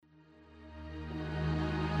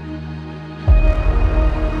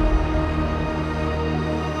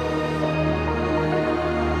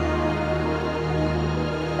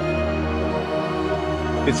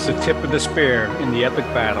It's the tip of the spear in the epic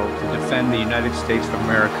battle to defend the United States of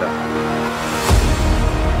America.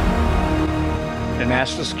 The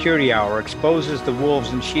National Security Hour exposes the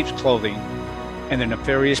wolves in sheep's clothing and their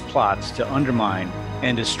nefarious plots to undermine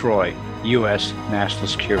and destroy U.S. national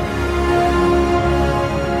security.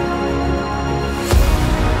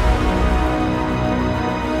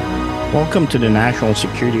 Welcome to the National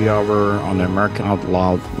Security Hour on the American Out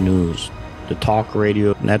Loud News, the talk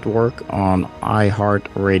radio network on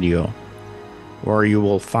iHeartRadio, where you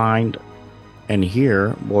will find and hear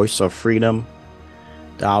Voice of Freedom,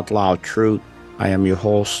 the Out Loud Truth. I am your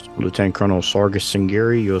host, Lieutenant Colonel Sargis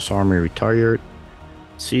Sangari, U.S. Army retired,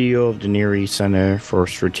 CEO of the Near East Center for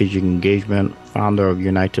Strategic Engagement, founder of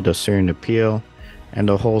United Assyrian Appeal, and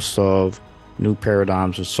the host of New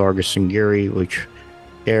Paradigms with Sargis Sangari, which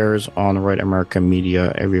airs on Red American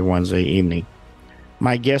Media every Wednesday evening.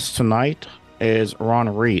 My guest tonight is Ron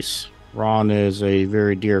Reece. Ron is a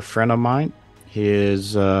very dear friend of mine. He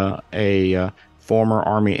is a former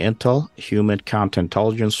Army Intel human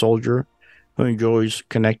counterintelligence soldier who enjoys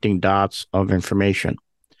connecting dots of information.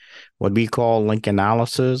 What we call link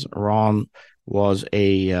analysis. Ron was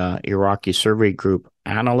a Iraqi survey group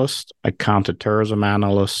analyst, a counterterrorism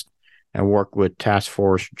analyst, and worked with Task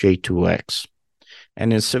Force J2X.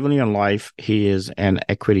 And in civilian life, he is an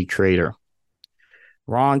equity trader.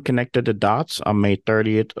 Ron connected the dots on May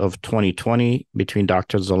 30th of 2020 between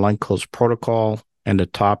Dr. Zelenko's protocol and the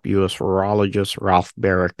top U.S. virologist Ralph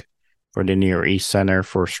Baric for the Near East Center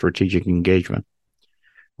for Strategic Engagement.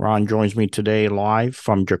 Ron joins me today live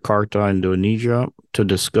from Jakarta, Indonesia, to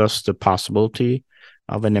discuss the possibility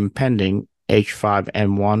of an impending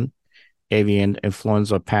H5N1 avian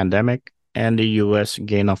influenza pandemic and the U.S.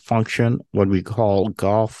 gain-of-function, what we call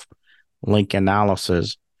Gulf link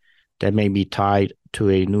analysis, that may be tied to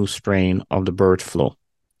a new strain of the bird flu.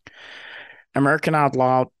 American Out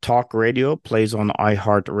Loud Talk Radio plays on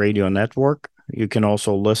iHeartRadio network. You can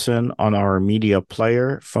also listen on our media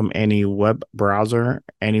player from any web browser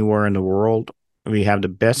anywhere in the world. We have the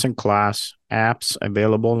best-in-class apps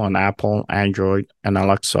available on Apple, Android, and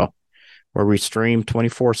Alexa, where we stream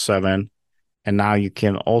 24/7. And now you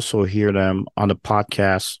can also hear them on the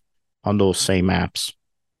podcast on those same apps.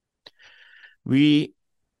 We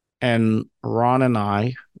and Ron and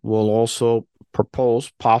I will also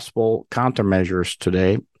propose possible countermeasures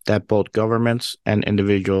today that both governments and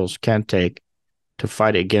individuals can take to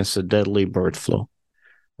fight against the deadly bird flu.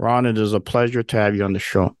 Ron, it is a pleasure to have you on the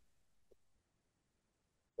show.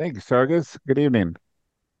 Thank you, Sargis. Good evening.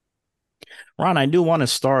 Ron, I do want to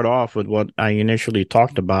start off with what I initially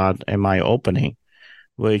talked about in my opening,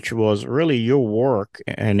 which was really your work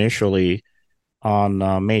initially on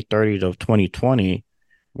May 30th of 2020,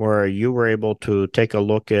 where you were able to take a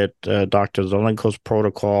look at Dr. Zelenko's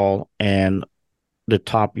protocol and the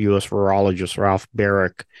top U.S. virologist, Ralph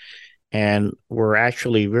Baric, and were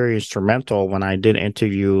actually very instrumental when I did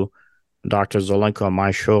interview Dr. Zelenko on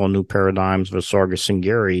my show, New Paradigms with Sargis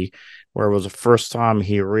Sangari, where it was the first time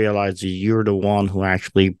he realized that you're the one who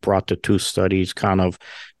actually brought the two studies kind of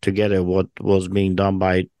together, what was being done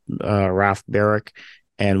by Ralph Baric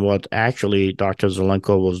and what actually Dr.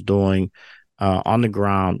 Zelenko was doing on the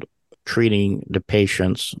ground, treating the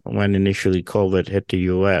patients when initially COVID hit the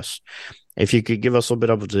U.S. If you could give us a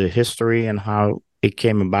bit of the history and how it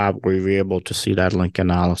came about, were you able to see that link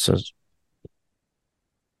analysis?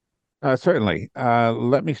 Certainly.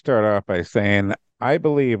 Let me start off by saying I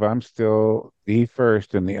believe I'm still the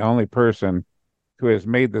first and the only person who has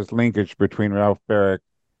made this linkage between Ralph Baric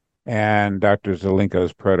and Dr.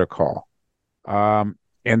 Zelenko's protocol. And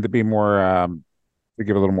to be more, to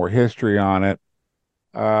give a little more history on it,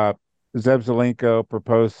 Zev Zelenko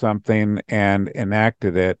proposed something and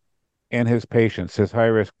enacted it in his patients, his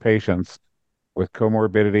high-risk patients with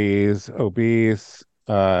comorbidities, obese,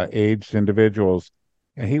 aged individuals.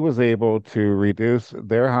 And he was able to reduce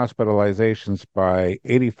their hospitalizations by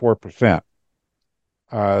 84%.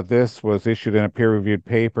 This was issued in a peer-reviewed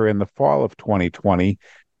paper in the fall of 2020,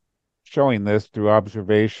 showing this through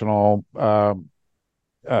observational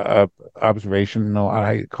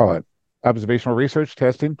research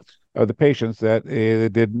testing of the patients that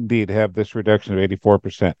did indeed have this reduction of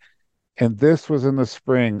 84%. And this was in the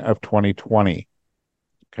spring of 2020,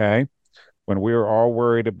 okay, when we were all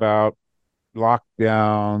worried about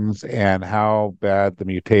lockdowns and how bad the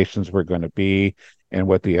mutations were going to be and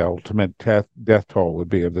what the ultimate death toll would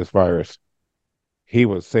be of this virus. He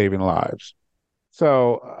was saving lives.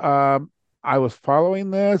 So I was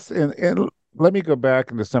following this, and let me go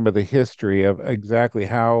back into some of the history of exactly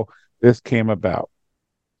how this came about.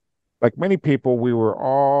 Like many people, we were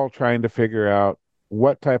all trying to figure out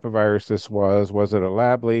what type of virus this was. Was it a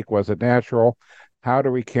lab leak? Was it natural? How do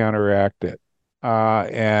we counteract it?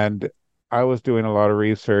 And I was doing a lot of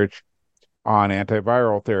research on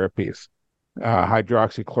antiviral therapies.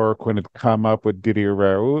 Hydroxychloroquine had come up with Didier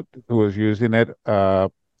Raoult, who was using it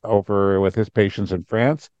over with his patients in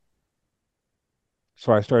France.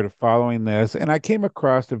 So I started following this, and I came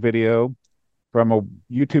across a video from a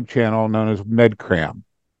YouTube channel known as MedCram.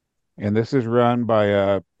 And this is run by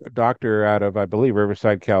a doctor out of, I believe,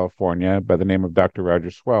 Riverside, California, by the name of Dr. Roger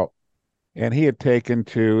Swelt. And he had taken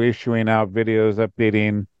to issuing out videos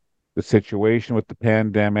updating the situation with the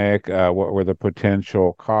pandemic, what were the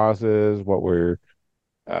potential causes, what were,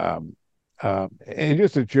 and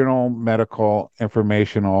just a general medical,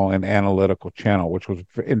 informational, and analytical channel, which was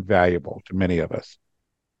invaluable to many of us.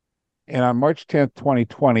 And on March 10th,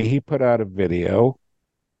 2020, he put out a video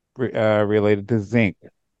related to zinc,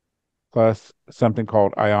 plus something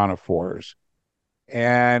called ionophores.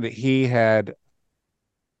 And he had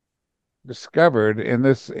discovered in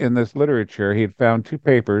this literature, he had found two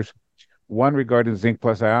papers, one regarding zinc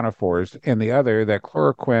plus ionophores, and the other that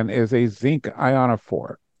chloroquine is a zinc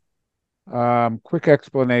ionophore. Quick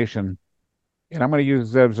explanation, and I'm going to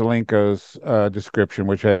use Zev Zelenko's description,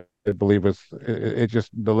 which I believe was it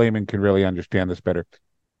just the layman can really understand this better.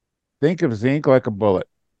 Think of zinc like a bullet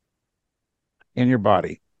in your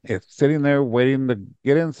body. It's sitting there waiting to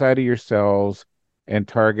get inside of your cells and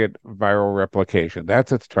target viral replication.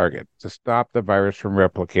 That's its target, to stop the virus from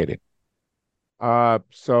replicating. But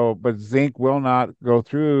zinc will not go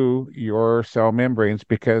through your cell membranes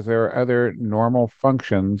because there are other normal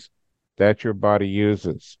functions that your body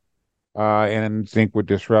uses. And zinc would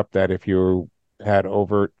disrupt that if you had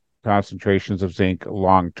overt concentrations of zinc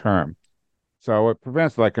long term. So it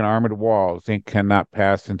prevents, like an armored wall. Zinc cannot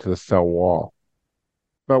pass into the cell wall.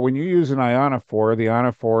 But when you use an ionophore, the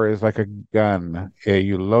ionophore is like a gun.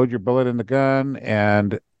 You load your bullet in the gun,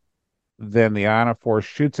 and then the ionophore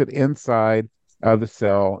shoots it inside of the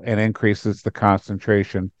cell and increases the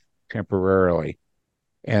concentration temporarily.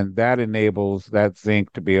 And that enables that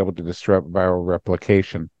zinc to be able to disrupt viral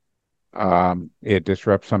replication. It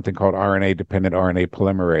disrupts something called RNA-dependent RNA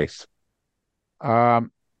polymerase.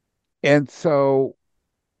 And so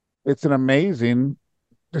it's an amazing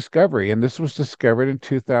discovery. And this was discovered in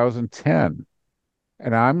 2010.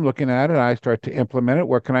 And I'm looking at it, and I start to implement it.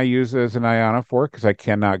 What can I use as an ionophore? Because I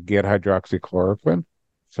cannot get hydroxychloroquine.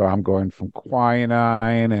 So I'm going from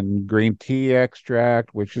quinine and green tea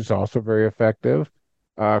extract, which is also very effective,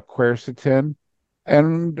 quercetin.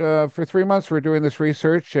 And for 3 months, we're doing this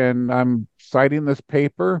research, and I'm citing this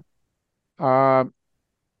paper. And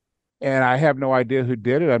I have no idea who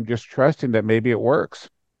did it. I'm just trusting that maybe it works.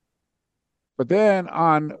 But then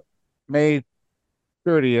on May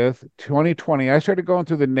 30th, 2020, I started going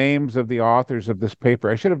through the names of the authors of this paper.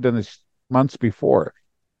 I should have done this months before,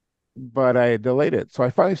 but I delayed it. So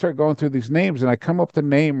I finally started going through these names, and I come up with the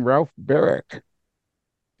name Ralph Baric.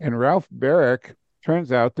 And Ralph Baric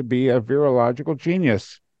turns out to be a virological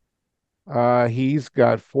genius. He's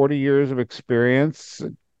got 40 years of experience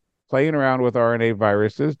playing around with RNA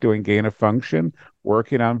viruses, doing gain of function,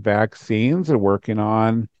 working on vaccines, and working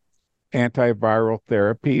on antiviral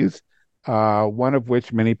therapies, one of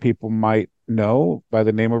which many people might know by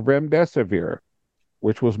the name of remdesivir,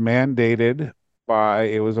 which was mandated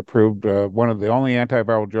it was approved, one of the only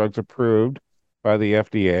antiviral drugs approved by the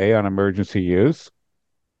FDA on emergency use.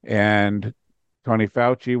 And Tony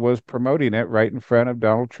Fauci was promoting it right in front of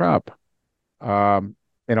Donald Trump. And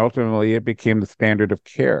ultimately, it became the standard of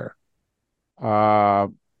care. The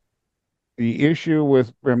issue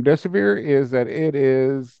with remdesivir is that it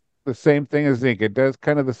is the same thing as zinc. It does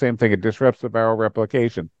kind of the same thing. It disrupts the viral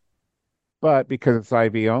replication. But because it's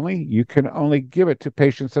IV only, you can only give it to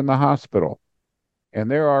patients in the hospital. And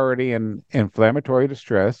they're already in inflammatory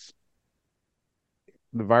distress.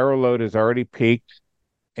 The viral load is already peaked,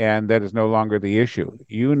 and that is no longer the issue.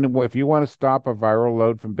 If you want to stop a viral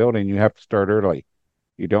load from building, you have to start early.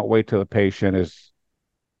 You don't wait till the patient is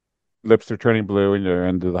lips are turning blue and you're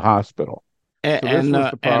into the hospital. And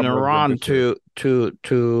Ron, Sure.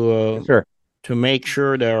 to make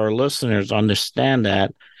sure that our listeners understand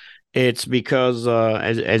that, it's because,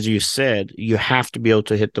 as you said, you have to be able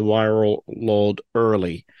to hit the viral load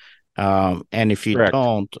early. And if you Correct.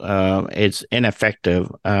 don't, it's ineffective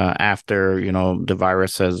after, the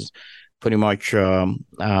virus has pretty much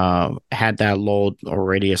had that load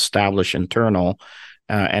already established internal.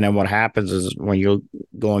 And then what happens is when you're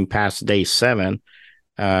going past day 7,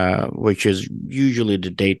 which is usually the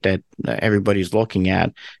date that everybody's looking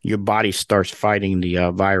at, your body starts fighting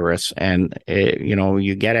the virus. And,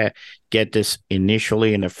 you got to get this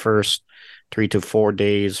initially in the first 3 to 4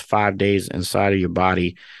 days, 5 days inside of your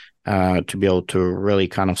body to be able to really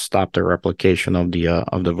kind of stop the replication of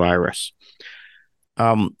the virus.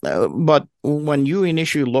 But when you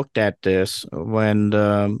initially looked at this, when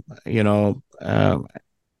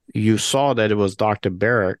you saw that it was Dr.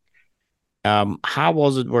 Barrick, how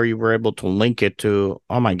was it where you were able to link it to,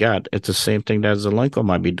 oh my God, it's the same thing that Zelenko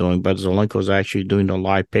might be doing, but Zelenko is actually doing the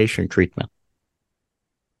live patient treatment?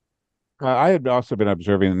 I had also been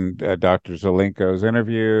observing Dr. Zelenko's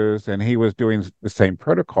interviews, and he was doing the same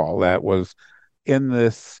protocol that was in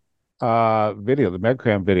this video, the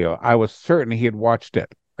MedCram video. I was certain he had watched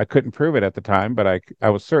it. I couldn't prove it at the time, but I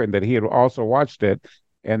was certain that he had also watched it,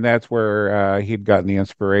 and that's where he'd gotten the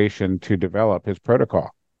inspiration to develop his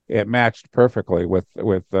protocol. It matched perfectly with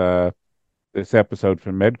this episode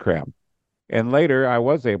from MedCram. And later, I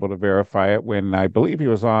was able to verify it when I believe he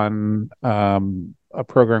was on a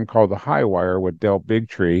program called The High Wire with Del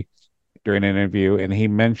Bigtree during an interview, and he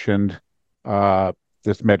mentioned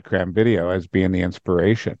this MedCram video as being the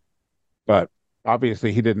inspiration. But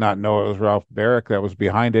obviously, he did not know it was Ralph Barrick that was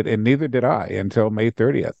behind it, and neither did I until May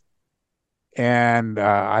 30th. And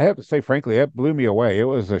I have to say, frankly, it blew me away. It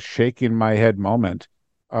was a shaking my head moment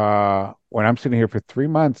when I'm sitting here for 3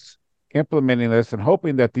 months implementing this and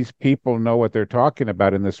hoping that these people know what they're talking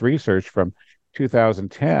about in this research from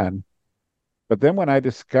 2010. But then when I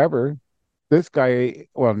discover this guy,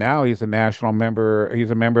 well, now he's a member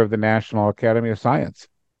of the National Academy of Science.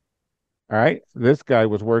 All right. This guy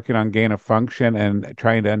was working on gain of function and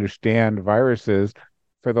trying to understand viruses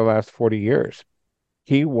for the last 40 years.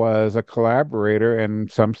 He was a collaborator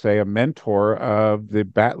and some say a mentor of the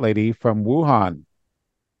bat lady from Wuhan,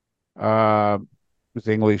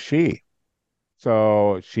 Zhengli Shi.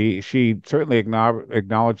 So she certainly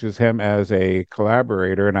acknowledges him as a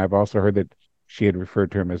collaborator, and I've also heard that she had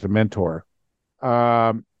referred to him as a mentor.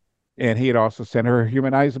 And he had also sent her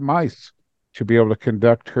humanized mice to be able to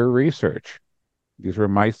conduct her research. These were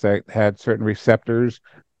mice that had certain receptors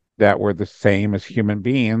that were the same as human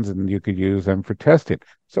beings, and you could use them for testing.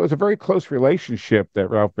 So it's a very close relationship that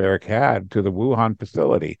Ralph Barrick had to the Wuhan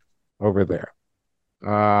facility over there.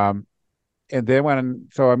 And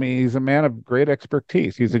then he's a man of great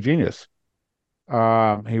expertise. He's a genius.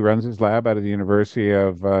 He runs his lab out of the University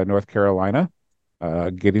of North Carolina,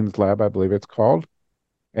 Giddings Lab, I believe it's called.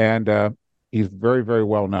 And he's very, very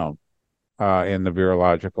well known in the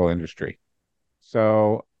virological industry.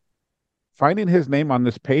 So finding his name on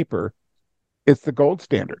this paper, it's the gold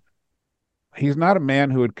standard. He's not a man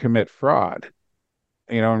who would commit fraud,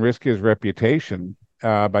 and risk his reputation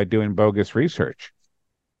by doing bogus research.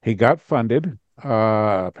 He got funded,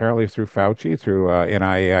 apparently through Fauci, through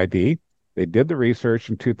NIAID. They did the research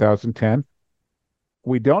in 2010.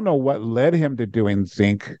 We don't know what led him to doing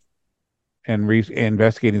zinc and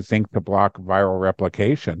investigating zinc to block viral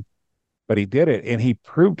replication, but he did it, and he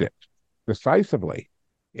proved it decisively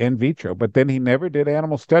in vitro, but then he never did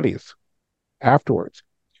animal studies afterwards.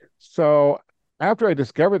 So after I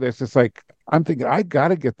discovered this, it's like, I'm thinking, I got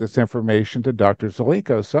to get this information to Dr.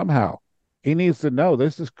 Zelenko somehow. He needs to know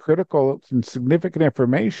this is critical and significant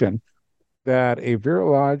information that a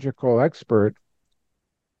virological expert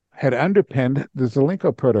had underpinned the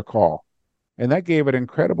Zelenko protocol. And that gave it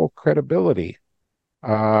incredible credibility,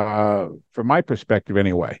 from my perspective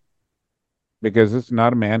anyway, because it's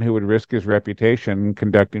not a man who would risk his reputation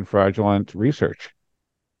conducting fraudulent research.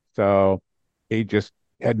 So he just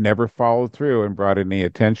had never followed through and brought any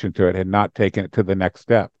attention to it, had not taken it to the next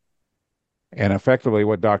step. And effectively,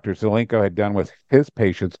 what Dr. Zelenko had done with his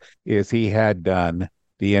patients is he had done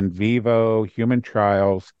the in vivo human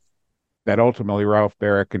trials that ultimately Ralph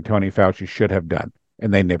Barrick and Tony Fauci should have done,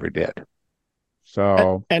 and they never did.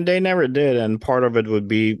 So, and they never did. And part of it would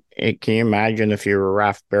be, can you imagine if you're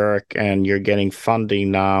Ralph Barrick and you're getting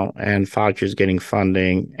funding now, and Fauci's getting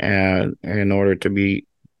funding, and in order to be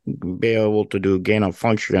able to do gain of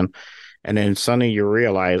function, and then suddenly you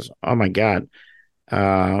realize, oh my God,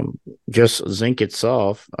 just zinc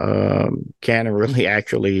itself can really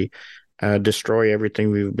actually destroy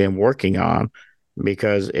everything we've been working on,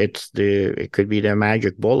 because it could be the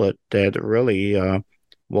magic bullet that really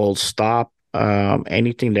will stop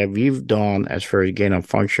anything that we've done as far as gain of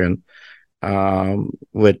function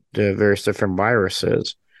with the various different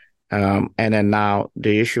viruses. And then now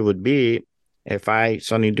the issue would be, if I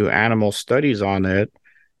suddenly do animal studies on it,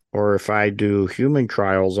 or if I do human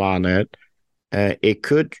trials on it, it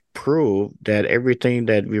could prove that everything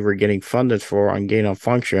that we were getting funded for on gain of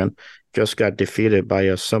function just got defeated by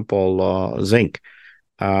a simple zinc,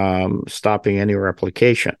 stopping any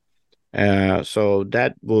replication. So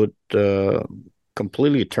that would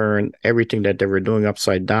completely turn everything that they were doing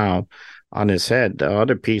upside down on his head. The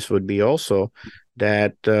other piece would be also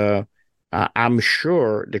that I'm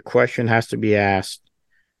sure the question has to be asked,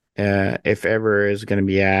 if ever is going to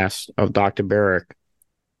be asked of Dr. Barrick,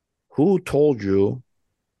 who told you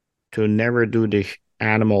to never do the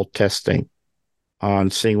animal testing on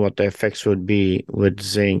seeing what the effects would be with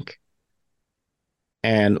zinc?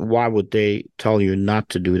 And why would they tell you not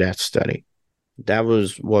to do that study? That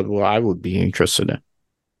was what I would be interested in.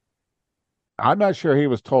 I'm not sure he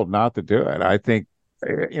was told not to do it. I think,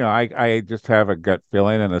 I just have a gut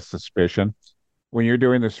feeling and a suspicion when you're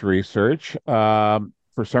doing this research.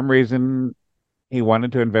 For some reason, he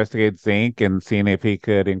wanted to investigate zinc and seeing if he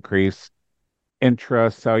could increase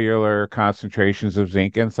intracellular concentrations of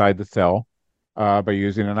zinc inside the cell by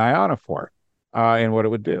using an ionophore and what it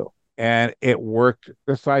would do. And it worked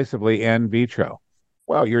decisively in vitro.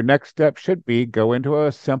 Well, your next step should be go into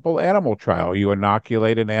a simple animal trial. You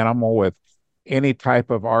inoculate an animal with any type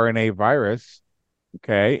of RNA virus.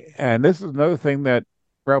 Okay. And this is another thing that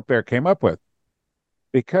Ralph Baer came up with.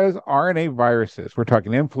 Because RNA viruses, we're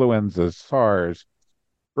talking influenza, SARS,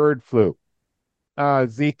 bird flu,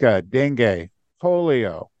 Zika, dengue,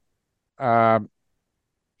 polio,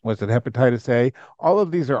 was it hepatitis A? All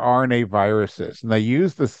of these are RNA viruses, and they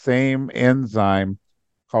use the same enzyme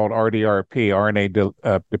called RDRP,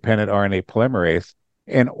 dependent RNA polymerase,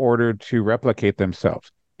 in order to replicate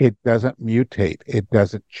themselves. It doesn't mutate. It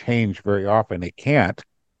doesn't change very often. It can't,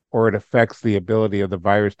 or it affects the ability of the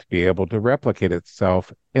virus to be able to replicate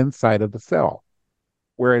itself inside of the cell.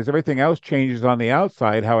 Whereas everything else changes on the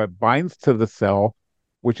outside, how it binds to the cell,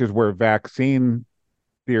 which is where vaccine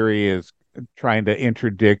theory is trying to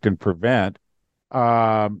interdict and prevent.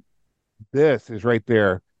 This is right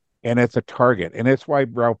there, and it's a target. And it's why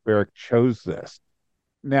Ralph Barrick chose this.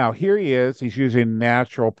 Now, here he is. He's using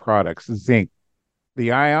natural products, zinc. The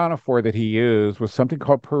ionophore that he used was something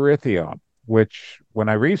called perithium, which, when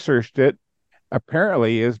I researched it,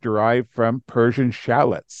 apparently is derived from Persian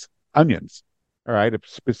shallots, onions. All right, a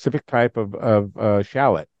specific type of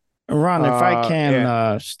shallot. Ron, if I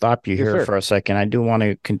can stop you Yes, here sir. for a second, I do want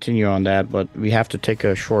to continue on that, but we have to take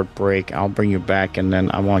a short break. I'll bring you back, and then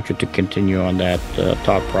I want you to continue on that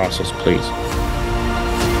thought process, please.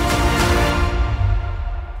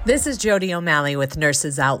 This is Jody O'Malley with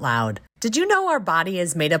Nurses Out Loud. Did you know our body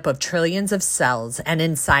is made up of trillions of cells, and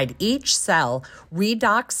inside each cell,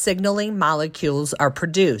 redox signaling molecules are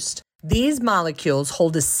produced? These molecules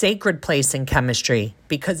hold a sacred place in chemistry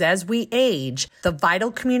because as we age, the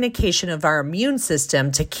vital communication of our immune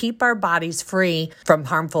system to keep our bodies free from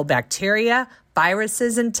harmful bacteria,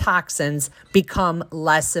 viruses, and toxins become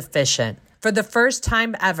less efficient. For the first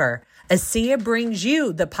time ever, ASEA brings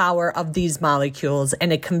you the power of these molecules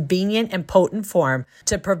in a convenient and potent form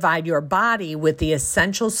to provide your body with the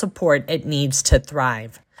essential support it needs to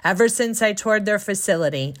thrive. Ever since I toured their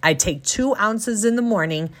facility, I take 2 ounces in the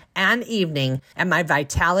morning and evening, and my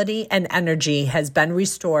vitality and energy has been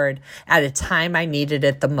restored at a time I needed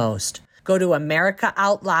it the most. Go to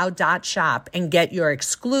AmericaOutloud.shop and get your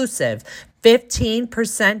exclusive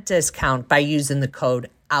 15% discount by using the code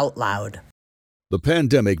OUTLOUD. The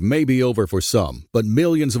pandemic may be over for some, but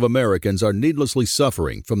millions of Americans are needlessly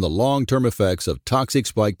suffering from the long-term effects of toxic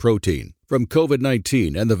spike protein from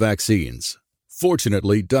COVID-19 and the vaccines.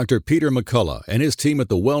 Fortunately, Dr. Peter McCullough and his team at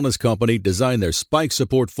the Wellness Company designed their spike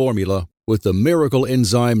support formula with the miracle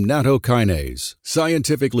enzyme nattokinase,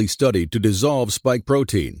 scientifically studied to dissolve spike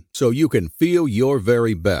protein so you can feel your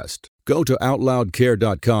very best. Go to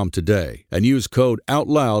OutLoudCare.com today and use code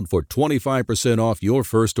OUTLOUD for 25% off your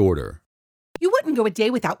first order. You wouldn't go a day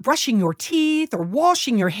without brushing your teeth or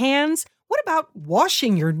washing your hands. What about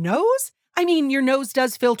washing your nose? I mean, your nose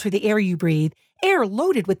does filter the air you breathe. Air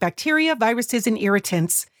loaded with bacteria, viruses, and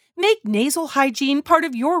irritants. Make nasal hygiene part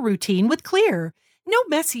of your routine with Xlear. No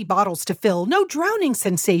messy bottles to fill, no drowning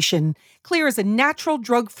sensation. Xlear is a natural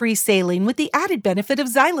drug-free saline with the added benefit of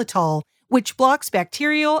xylitol, which blocks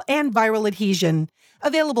bacterial and viral adhesion.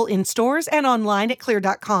 Available in stores and online at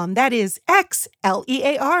Xlear.com. That is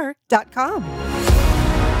XLEAR.com.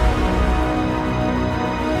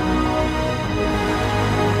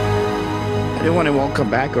 I do want to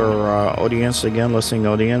welcome back our audience again, listening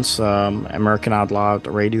audience. American Out Loud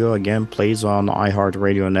Radio again plays on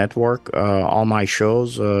iHeartRadio Network. All my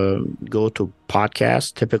shows go to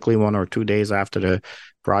podcast, typically 1 or 2 days after the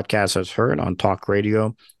broadcast is heard on Talk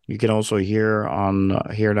Radio. You can also hear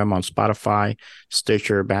them on Spotify,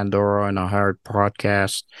 Stitcher, Pandora, and iHeart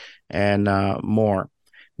Podcast, and more.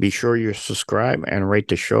 Be sure you subscribe and rate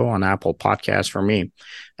the show on Apple Podcasts for me.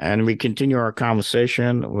 And we continue our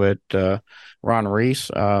conversation with Ron Reece,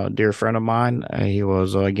 a dear friend of mine. He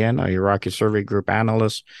was, again, a Iraqi Survey Group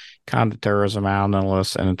analyst, counterterrorism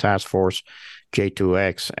analyst, and a task force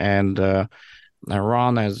J2X. And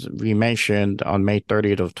Ron, as we mentioned, on May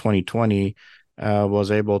 30th of 2020, was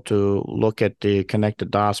able to look at the connected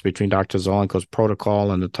dots between Dr. Zelenko's protocol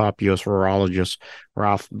and the top U.S. virologist,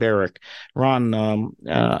 Ralph Baric. Ron,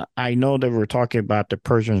 I know that we're talking about the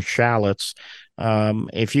Persian shallots.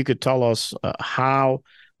 If you could tell us how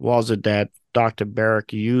was it that Dr.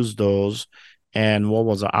 Baric used those and what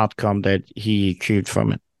was the outcome that he achieved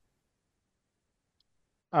from it?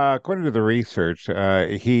 According to the research,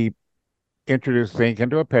 he introduced zinc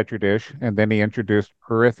into a petri dish, and then he introduced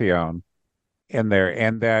perithione in there,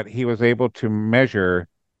 and that he was able to measure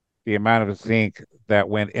the amount of zinc that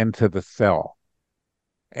went into the cell.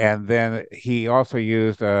 And then he also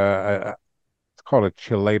used it's called a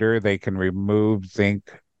chelator. They can remove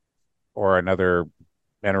zinc or another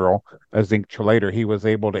mineral, a zinc chelator. He was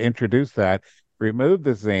able to introduce that, remove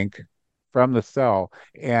the zinc from the cell,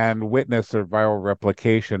 and witness a viral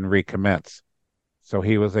replication recommence. So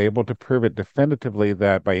he was able to prove it definitively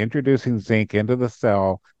that by introducing zinc into the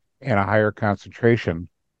cell in a higher concentration,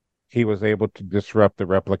 he was able to disrupt the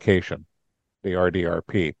replication, the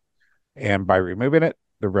RDRP. And by removing it,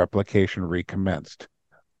 the replication recommenced.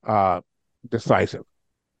 Decisive,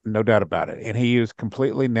 no doubt about it. And he used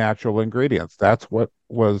completely natural ingredients. That's what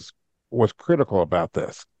was critical about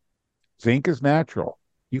this. Zinc is natural.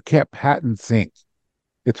 You can't patent zinc.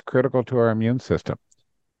 It's critical to our immune system.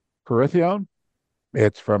 Perithione,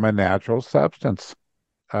 it's from a natural substance.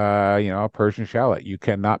 A Persian shallot. You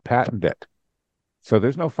cannot patent it. So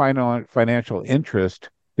there's no financial interest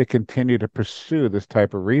to continue to pursue this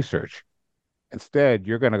type of research. Instead,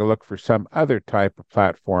 you're going to look for some other type of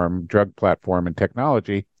platform, drug platform and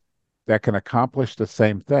technology that can accomplish the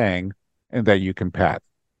same thing and that you can patent.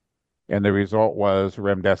 And the result was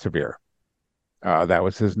remdesivir. That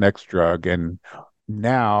was his next drug. And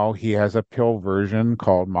now he has a pill version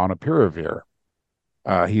called molnupiravir.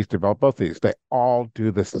 He's developed both these. They all do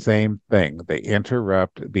the same thing. They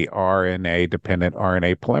interrupt the RNA-dependent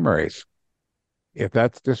RNA polymerase. If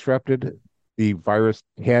that's disrupted, the virus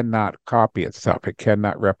cannot copy itself. It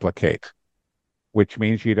cannot replicate, which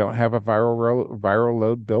means you don't have a viral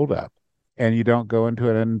load buildup, and you don't go into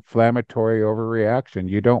an inflammatory overreaction.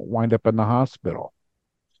 You don't wind up in the hospital.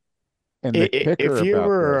 And the kicker if you about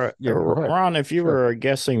were, this, Ron, if you were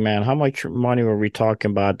guessing, man, how much money were we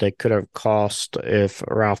talking about that could have cost if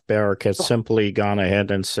Ralph Baric had simply gone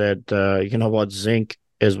ahead and said, you know what, zinc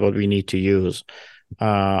is what we need to use?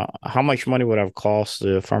 How much money would have cost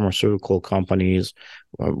the pharmaceutical companies,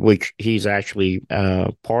 which he's actually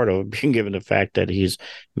part of, being given the fact that he's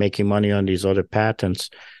making money on these other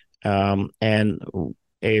patents? And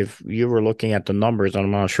if you were looking at the numbers,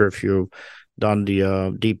 I'm not sure if you've done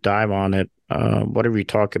the deep dive on it. What did we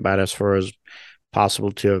talk about as far as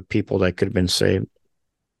possibility of people that could have been saved?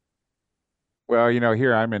 Well,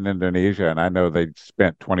 here I'm in Indonesia, and I know they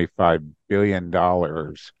spent $25 billion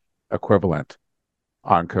equivalent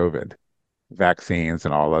on COVID vaccines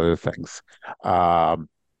and all other things. Hundreds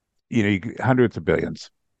of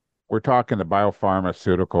billions. We're talking the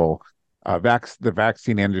biopharmaceutical, the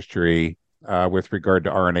vaccine industry with regard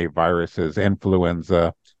to RNA viruses,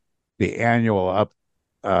 influenza, the annual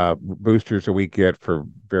boosters that we get for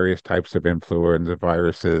various types of influenza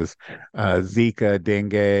viruses, Zika,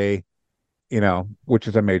 dengue, which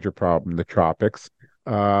is a major problem in the tropics.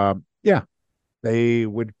 They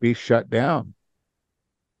would be shut down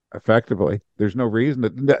effectively. There's no reason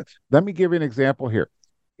that. Let me give you an example here.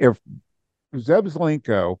 If Zeb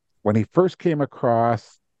Zelenko, when he first came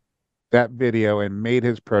across that video and made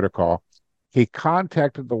his protocol, he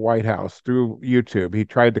contacted the White House through YouTube. He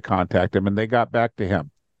tried to contact him, and they got back to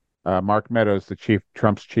him. Mark Meadows,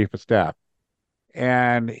 Trump's chief of staff.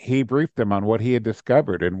 And he briefed them on what he had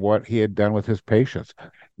discovered and what he had done with his patients.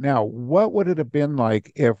 Now, what would it have been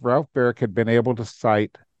like if Ralph Baric had been able to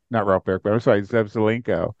cite, not Ralph Baric, but I'm sorry, Zeb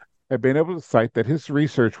Zelenko, had been able to cite that his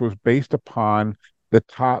research was based upon the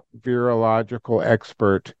top virological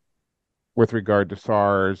expert with regard to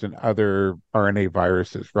SARS and other RNA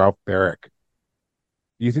viruses, Ralph Baric?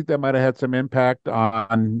 Do you think that might have had some impact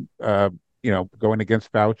on, going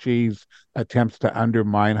against Fauci's attempts to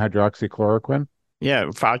undermine hydroxychloroquine? Yeah,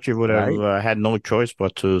 Fauci would have had no choice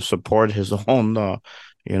but to support his own,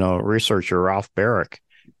 researcher, Ralph Baric.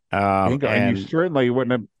 And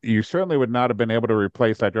you certainly would not have been able to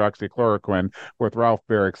replace hydroxychloroquine with Ralph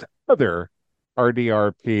Baric's other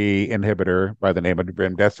RDRP inhibitor by the name of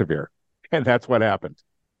remdesivir. And that's what happened.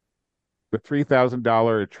 the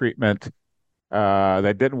 $3,000 treatment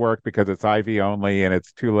that didn't work because it's IV only and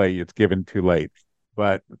it's too late. It's given too late.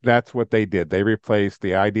 But that's what they did. They replaced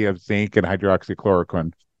the idea of zinc and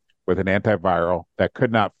hydroxychloroquine with an antiviral that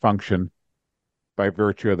could not function by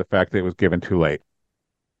virtue of the fact that it was given too late.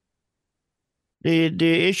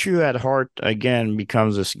 The issue at heart again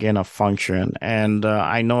becomes this gain of function, and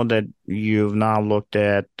I know that you've now looked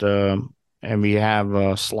at and we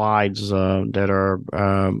have slides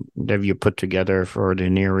that you put together for the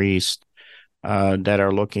Near East that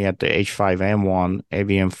are looking at the H5N1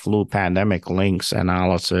 avian flu pandemic links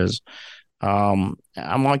analysis. I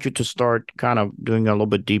want you to start kind of doing a little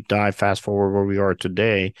bit deep dive, fast forward where we are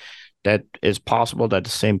today. That it's possible that the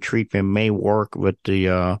same treatment may work with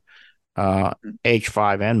the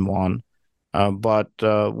H5N1, but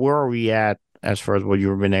where are we at as far as what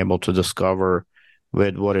you've been able to discover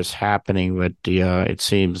with what is happening with the, it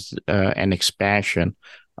seems, an expansion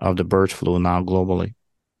of the bird flu now globally?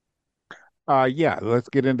 Yeah, let's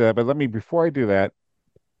get into that. But before I do that,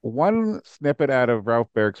 one snippet out of Ralph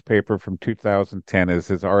Barick's paper from 2010 is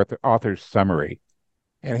his author's summary.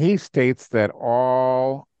 And he states that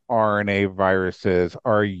all RNA viruses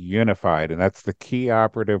are unified, and that's the key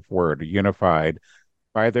operative word, unified,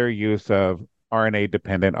 by their use of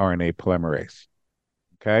RNA-dependent RNA polymerase.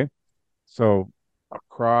 Okay? So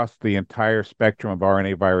across the entire spectrum of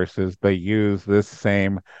RNA viruses, they use this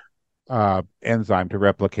same enzyme to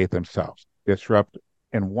replicate themselves. Disrupt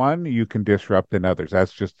in one, you can disrupt in others.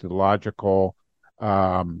 That's just the logical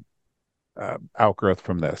outgrowth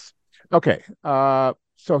from this. Okay,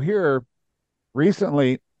 so here,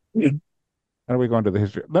 recently, how do we go into the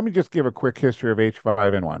history? Let me just give a quick history of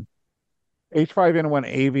H5N1. H5N1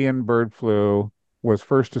 avian bird flu was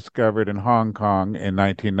first discovered in Hong Kong in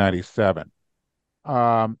 1997.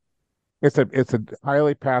 It's a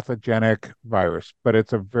highly pathogenic virus, but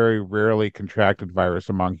it's a very rarely contracted virus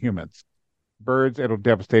among humans. Birds, it'll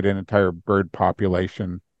devastate an entire bird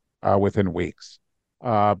population within weeks.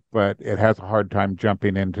 But it has a hard time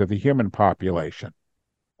jumping into the human population.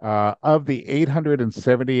 Of the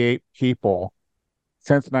 878 people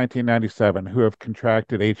since 1997 who have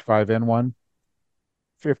contracted H5N1,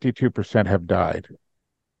 52% have died.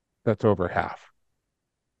 That's over half.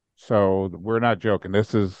 So we're not joking.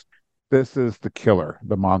 This is the killer,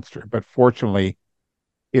 the monster. But fortunately,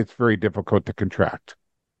 it's very difficult to contract.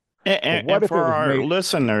 And for our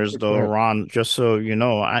listeners, though, Ron, just so you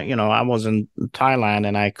know, I was in Thailand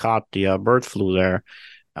and I caught the bird flu there.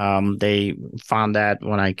 They found that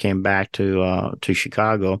when I came back to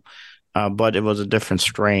Chicago, but it was a different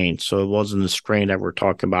strain. So it wasn't the strain that we're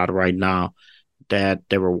talking about right now that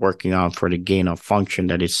they were working on for the gain of function.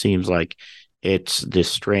 That it seems like it's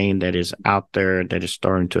this strain that is out there that is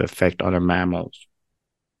starting to affect other mammals.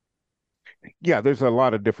 Yeah, there's a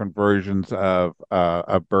lot of different versions of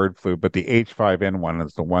bird flu, but the H5N1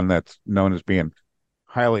 is the one that's known as being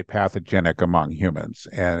highly pathogenic among humans.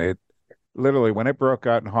 And it literally, when it broke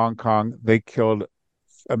out in Hong Kong, they killed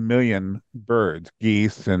 1 million birds,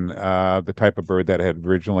 geese, and the type of bird that had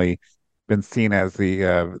originally been seen as the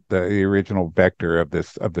original vector of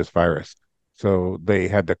this virus. So they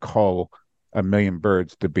had to cull 1 million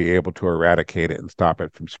birds to be able to eradicate it and stop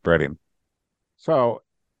it from spreading. So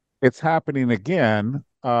it's happening again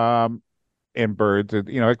in birds.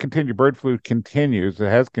 Bird flu continues. It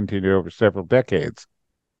has continued over several decades,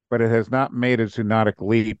 but it has not made a zoonotic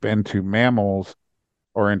leap into mammals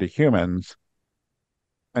or into humans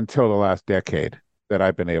until the last decade that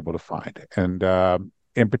I've been able to find. And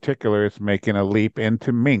in particular, it's making a leap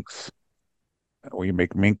into minks. We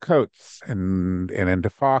make mink coats and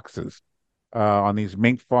into foxes. On these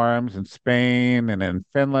mink farms in Spain and in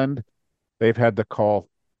Finland, they've had to call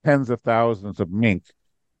tens of thousands of mink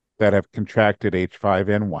that have contracted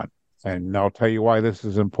H5N1. And I'll tell you why this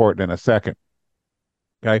is important in a second.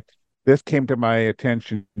 Okay. This came to my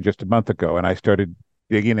attention just a month ago, and I started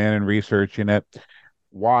digging in and researching it.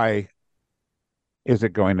 Why is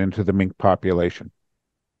it going into the mink population?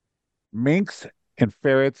 Minks and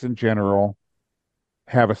ferrets in general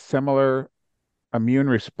have a similar immune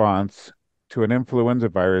response to an influenza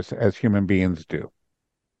virus as human beings do.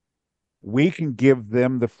 We can give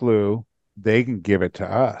them the flu, they can give it to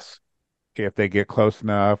us if they get close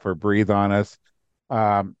enough or breathe on us.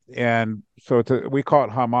 And so we call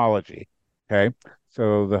it homology. Okay.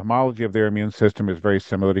 So the homology of their immune system is very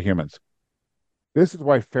similar to humans. This is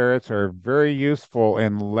why ferrets are very useful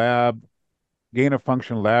in gain of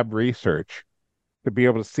function lab research to be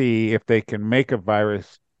able to see if they can make a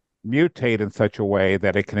virus mutate in such a way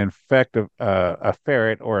that it can infect a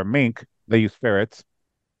ferret or a mink. They use ferrets.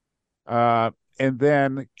 And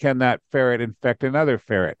then can that ferret infect another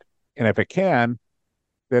ferret? And if it can,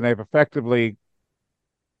 then they've effectively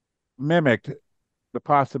mimicked the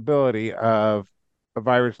possibility of a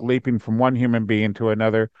virus leaping from one human being to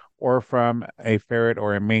another, or from a ferret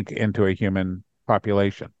or a mink into a human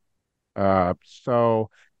population. So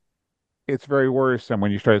it's very worrisome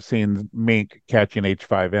when you start seeing mink catching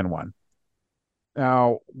H5N1.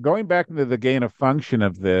 Now, going back into the gain of function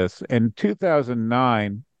of this, in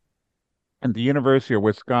 2009, at the University of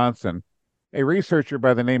Wisconsin, a researcher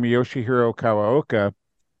by the name of Yoshihiro Kawaoka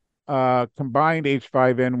combined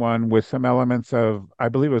H5N1 with some elements of, I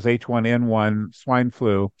believe it was H1N1 swine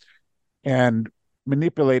flu, and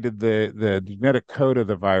manipulated the genetic code of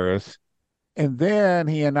the virus. And then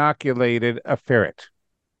he inoculated a ferret.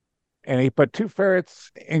 And he put two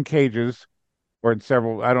ferrets in cages, or in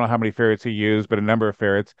several, I don't know how many ferrets he used, but a number of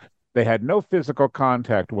ferrets. They had no physical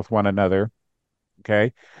contact with one another.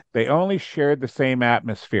 Okay. They only shared the same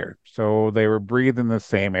atmosphere. So they were breathing the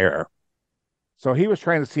same air. So he was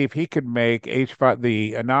trying to see if he could make H5,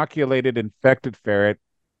 the inoculated infected ferret,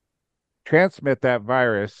 transmit that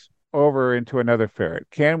virus over into another ferret.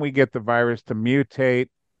 Can we get the virus to mutate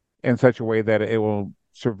in such a way that it will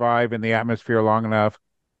survive in the atmosphere long enough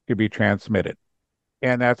to be transmitted?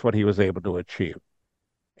 And that's what he was able to achieve.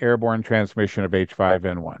 Airborne transmission of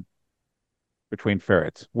H5N1 between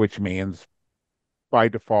ferrets, which means by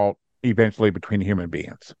default, eventually between human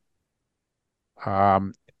beings.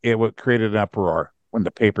 It created an uproar when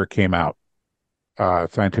the paper came out.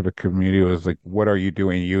 Scientific community was like, what are you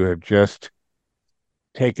doing? You have just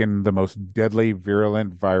taken the most deadly,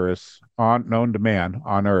 virulent virus known to man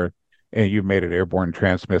on Earth, and you've made it airborne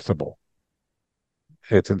transmissible.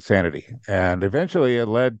 It's insanity. And eventually it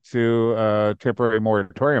led to a temporary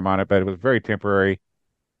moratorium on it, but it was very temporary.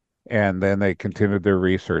 And then they continued their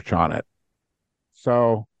research on it.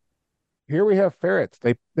 So here we have ferrets.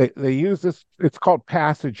 They use this. It's called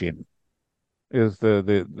passaging, is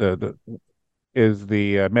the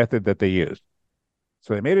method that they used.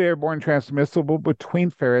 So they made it airborne transmissible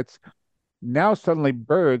between ferrets. Now suddenly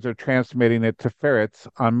birds are transmitting it to ferrets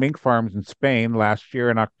on mink farms in Spain last year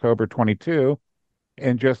in October 22,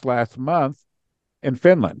 and just last month in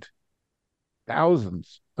Finland.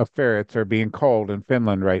 Thousands of ferrets are being culled in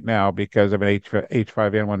Finland right now because of an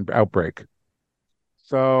H5N1 outbreak.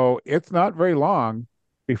 So it's not very long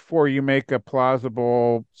before you make a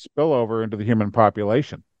plausible spillover into the human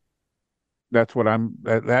population. That's what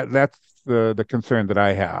that's the concern that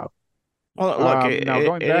I have. Well, look, now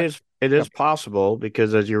going back, it is possible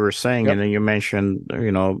because, as you were saying, Yep. and then you mentioned,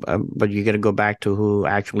 but you got to go back to who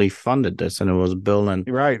actually funded this, and it was Bill and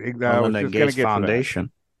right. I was Melinda just going to Gates get to that.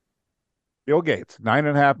 Foundation. Bill Gates,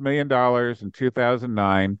 $9.5 million in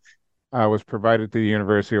 2009 was provided to the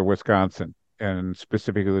University of Wisconsin, and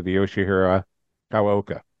specifically the Yoshihiro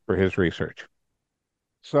Kawaoka for his research.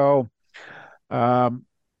 So,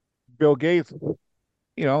 Bill Gates,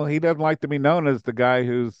 he doesn't like to be known as the guy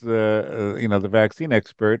who's the vaccine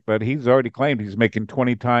expert, but he's already claimed he's making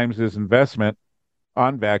 20 times his investment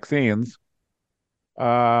on vaccines.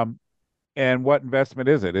 And what investment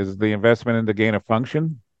is it? Is the investment in the gain of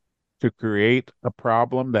function to create a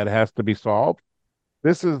problem that has to be solved?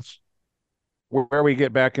 This is where we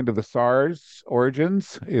get back into the SARS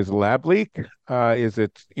origins. Is lab leak? Is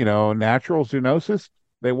it, natural zoonosis?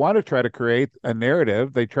 They want to try to create a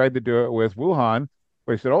narrative. They tried to do it with Wuhan,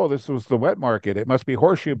 where they said, oh, this was the wet market. It must be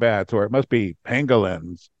horseshoe bats, or it must be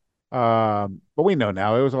pangolins. But we know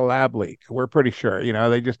now it was a lab leak. We're pretty sure.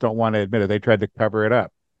 They just don't want to admit it. They tried to cover it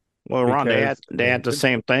up. Well, Ron, they had the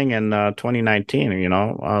same thing in 2019.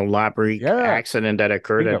 A lab leak accident that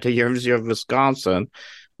occurred at the University of Wisconsin,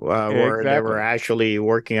 where they were actually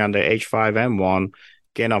working on the H5N1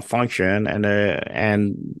 gain of function,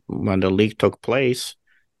 and when the leak took place,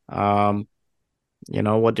 what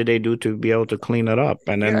did they do to be able to clean it up?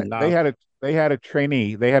 And then they had a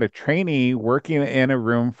trainee working in a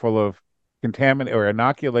room full of contaminated or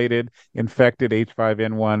inoculated infected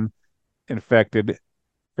H5N1 infected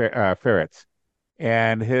ferrets,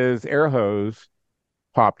 and his air hose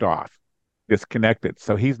popped off, disconnected.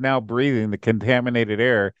 So he's now breathing the contaminated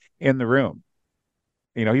air in the room.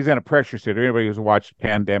 He's in a pressure suit. Anybody who's watched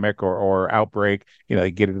Pandemic or Outbreak, they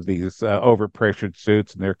get into these overpressured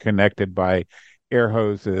suits, and they're connected by air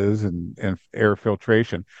hoses and air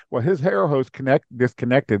filtration. Well, his air hose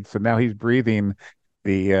disconnected, so now he's breathing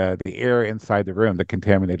the air inside the room, the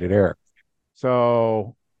contaminated air.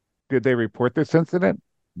 So, did they report this incident?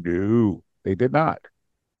 No, they did not.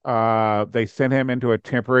 They sent him into a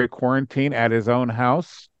temporary quarantine at his own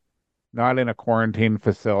house, not in a quarantine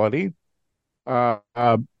facility. And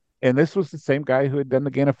this was the same guy who had done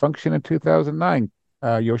the gain of function in 2009,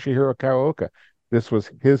 Yoshihiro Kawaoka. this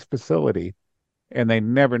was his facility, and they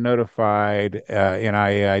never notified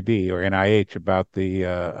NIAID or NIH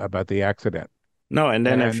about the accident. No, and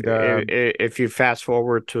then And if you fast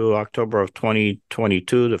forward to October of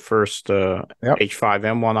 2022, the first yep,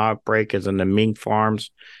 H5N1 outbreak is in the mink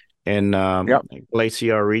farms in yep.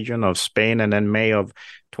 Galicia region of Spain, and then May of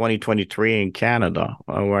 2023 in Canada,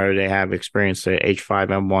 where they have experienced the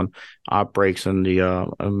H5N1 outbreaks in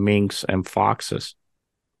the minks and foxes.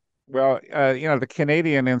 Well, the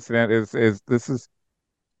Canadian incident is.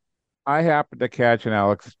 I happened to catch an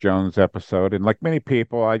Alex Jones episode, and like many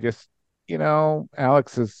people, I just,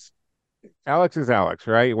 Alex is Alex,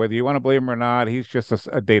 right? Whether you want to believe him or not, he's just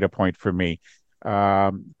a data point for me.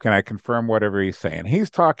 Can I confirm whatever he's saying? He's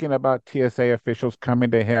talking about TSA officials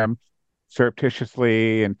coming to him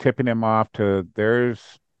surreptitiously and tipping him off to there's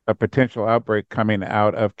a potential outbreak coming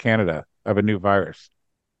out of Canada of a new virus.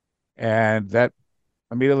 And that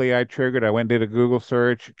immediately I triggered. I went and did a Google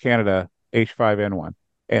search, Canada, H5N1.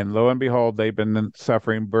 And lo and behold, they've been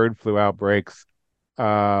suffering bird flu outbreaks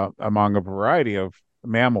among a variety of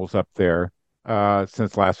mammals up there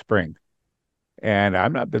since last spring. And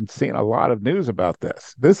I've not been seeing a lot of news about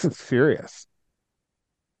this. This is serious.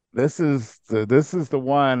 This is the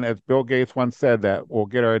one, as Bill Gates once said, that will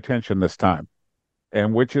get our attention this time.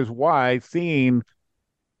 And which is why seeing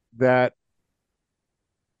that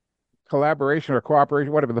collaboration or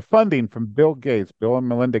cooperation, whatever, the funding from Bill and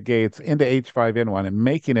Melinda Gates into H5N1 and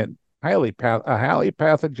making it a highly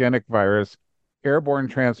pathogenic virus, airborne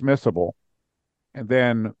transmissible. And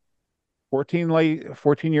then 14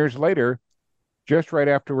 years later, just right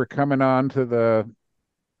after we're coming on to the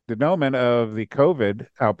denouement of the COVID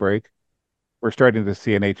outbreak, we're starting to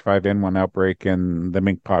see an H5N1 outbreak in the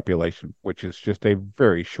mink population, which is just a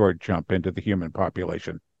very short jump into the human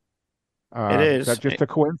population. It is. Is that just a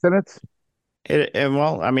coincidence?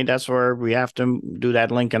 Well, I mean, that's where we have to do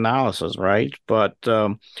that link analysis, right? But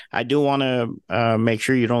I do want to make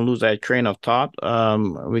sure you don't lose that train of thought.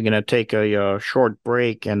 We're going to take a short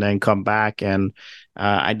break and then come back. And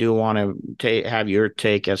I do want to have your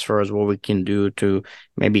take as far as what we can do to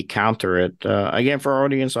maybe counter it. Again, for our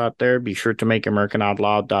audience out there, be sure to make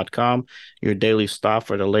AmericanOutloud.com your daily stop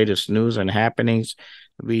for the latest news and happenings.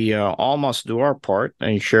 We all must do our part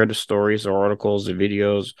and share the stories, the articles, the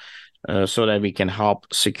videos, so that we can help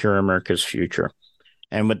secure America's future.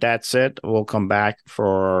 And with that said, we'll come back for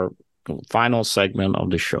our final segment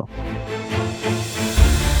of the show.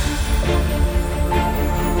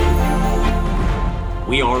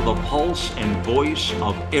 We are the pulse and voice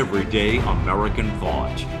of everyday American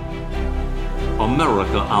thought.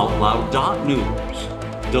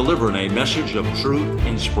 AmericaOutloud.news, delivering a message of truth,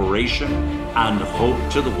 inspiration, and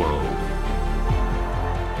hope to the world.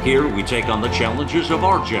 Here we take on the challenges of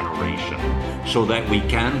our generation so that we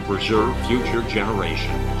can preserve future generations.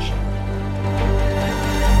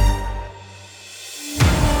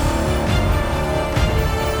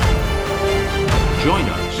 Join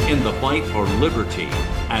us in the fight for liberty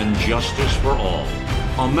and justice for all.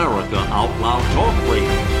 America Out Loud Talk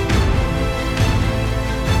Radio.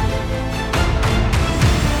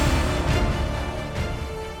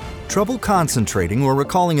 Trouble concentrating or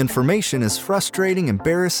recalling information is frustrating,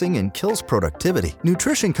 embarrassing, and kills productivity.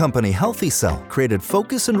 Nutrition company Healthy Cell created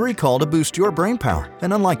Focus and Recall to boost your brain power.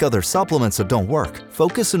 And unlike other supplements that don't work,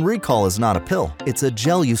 Focus and Recall is not a pill. It's a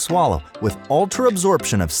gel you swallow with ultra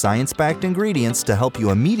absorption of science-backed ingredients to help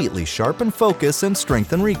you immediately sharpen focus and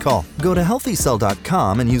strengthen recall. Go to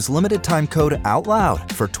healthycell.com and use limited time code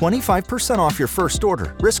OUTLOUD for 25% off your first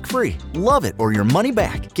order. Risk-free. Love it or your money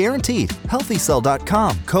back. Guaranteed.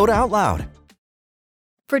 Healthycell.com. Code OUTLOUD.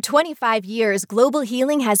 For 25 years, Global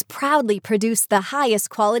Healing has proudly produced the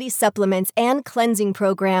highest quality supplements and cleansing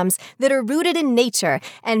programs that are rooted in nature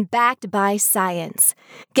and backed by science.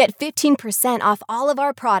 Get 15% off all of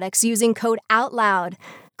our products using code OUTLOUD.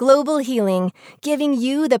 Global Healing, giving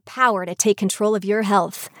you the power to take control of your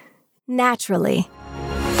health naturally.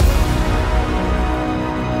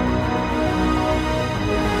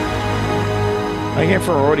 Again,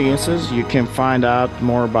 for our audiences, you can find out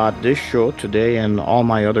more about this show today and all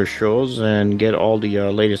my other shows and get all the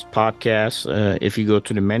latest podcasts if you go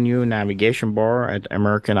to the menu navigation bar at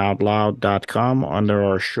AmericanOutloud.com under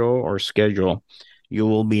our show or schedule. You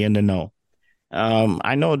will be in the know.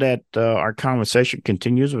 I know that our conversation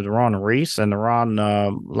continues with Ron Reece, and Ron,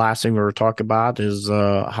 last thing we were talking about is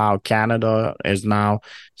how Canada is now,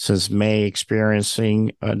 since May,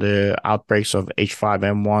 experiencing the outbreaks of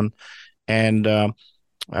H5N1. And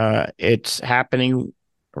it's happening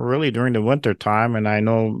really during the winter time, and I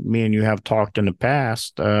know me and you have talked in the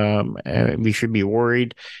past, we should be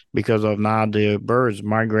worried because of now the birds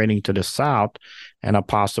migrating to the south and a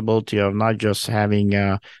possibility of not just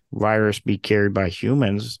having virus be carried by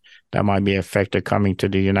humans that might be affected coming to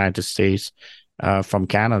the United States from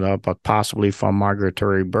Canada, but possibly from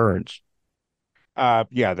migratory birds.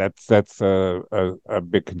 Yeah, that's a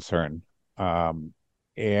big concern. And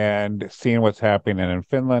seeing what's happening in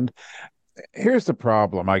Finland, here's the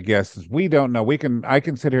problem, I guess, is we don't know. I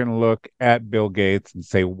can sit here and look at Bill Gates and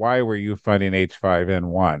say, why were you funding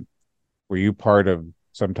H5N1? Were you part of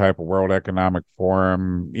some type of World Economic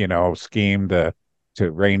Forum, scheme to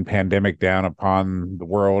rain pandemic down upon the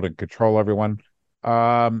world and control everyone?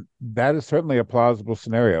 That is certainly a plausible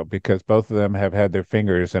scenario because both of them have had their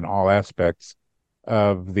fingers in all aspects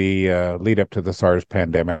of the lead up to the SARS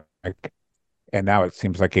pandemic, and now it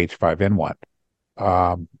seems like H5N1.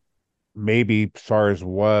 Maybe SARS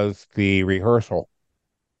was the rehearsal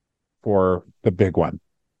for the big one.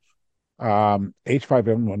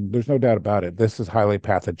 H5N1, there's no doubt about it. This is highly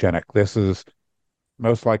pathogenic. This is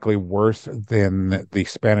most likely worse than the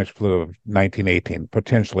Spanish flu of 1918,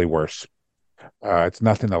 potentially worse. It's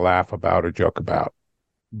nothing to laugh about or joke about,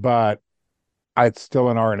 but it's still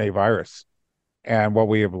an RNA virus. And what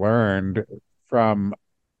we have learned from,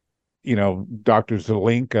 Dr.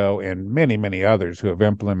 Zelenko and many, many others who have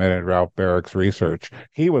implemented Ralph Barrick's research,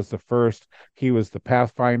 he was the first, he was the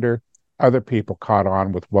pathfinder. Other people caught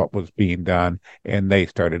on with what was being done, and they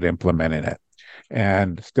started implementing it.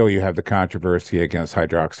 And still you have the controversy against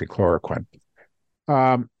hydroxychloroquine.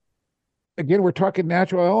 Again, we're talking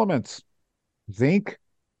natural elements, zinc,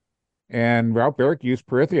 and Ralph Barrick used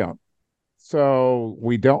perithione. So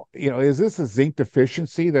we don't, is this a zinc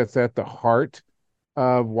deficiency that's at the heart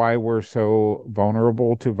of why we're so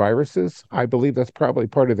vulnerable to viruses? I believe that's probably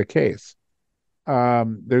part of the case.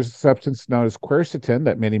 There's a substance known as quercetin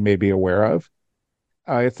that many may be aware of.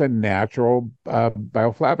 It's a natural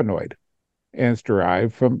bioflavonoid, and it's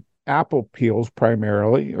derived from apple peels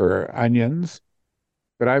primarily, or onions.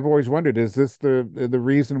 But I've always wondered, is this the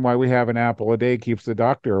reason why we have an apple a day keeps the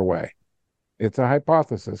doctor away? It's a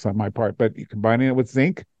hypothesis on my part, but combining it with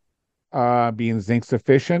zinc, being zinc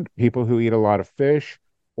sufficient, people who eat a lot of fish,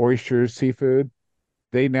 oysters, seafood,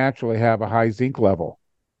 they naturally have a high zinc level.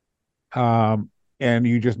 And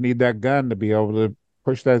you just need that gun to be able to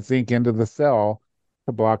push that zinc into the cell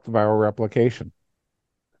to block the viral replication.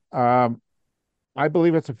 I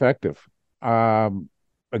believe it's effective. Again,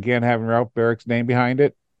 having Ralph Barrick's name behind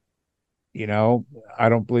it, I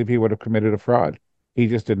don't believe he would have committed a fraud. He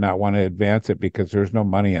just did not want to advance it because there's no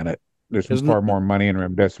money in it. There's far more money in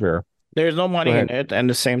remdesivir. There's no money in it, and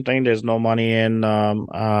the same thing, there's no money in,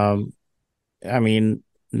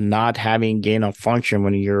 not having gain of function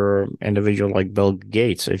when you're an individual like Bill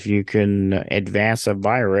Gates. If you can advance a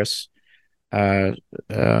virus in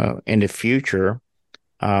the future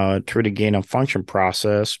through the gain of function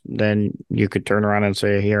process, then you could turn around and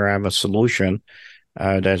say, here, I have a solution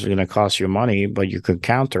that's going to cost you money, but you could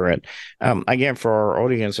counter it. Again, for our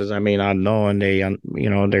audiences, I may not know, and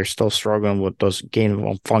they're still struggling with those gain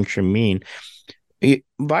of function mean.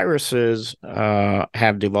 Viruses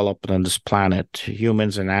have developed on this planet.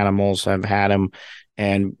 Humans and animals have had them,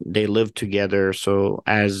 and they live together. So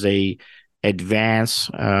as they advance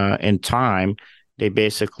in time, they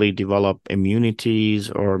basically develop immunities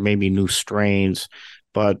or maybe new strains,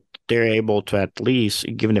 but they're able to, at least,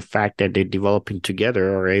 given the fact that they're developing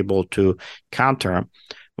together, are able to counter them.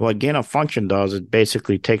 What gain of function does, it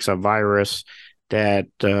basically takes a virus that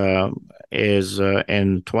is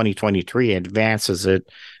in 2023, advances it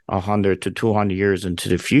 100 to 200 years into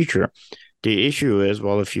the future. The issue is,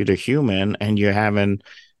 well, if you're the human and you haven't,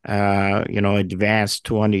 advanced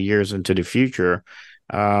 200 years into the future,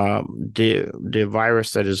 the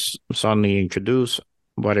virus that is suddenly introduced,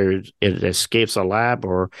 whether it escapes a lab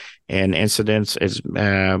or an incident is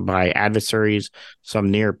by adversaries,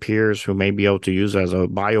 some near peers who may be able to use as a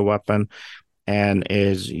bioweapon, and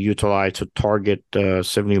is utilized to target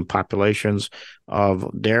civilian populations of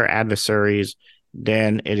their adversaries,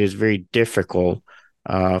 then it is very difficult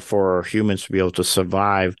for humans to be able to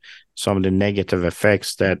survive some of the negative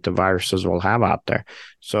effects that the viruses will have out there.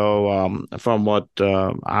 So from what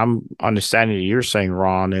I'm understanding that you're saying,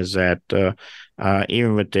 Ron, is that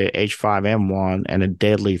even with the H5N1 and a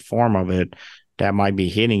deadly form of it that might be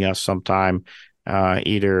hitting us sometime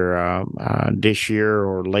either this year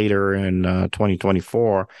or later in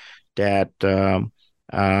 2024, that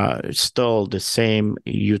still the same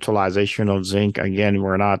utilization of zinc. Again,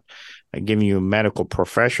 we're not giving you medical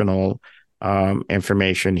professional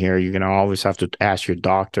information here. You're going to always have to ask your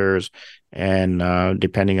doctors And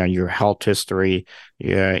depending on your health history,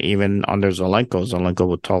 yeah, even under Zelenko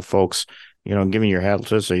would tell folks, given your health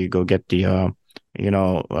history, you go get the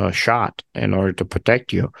shot in order to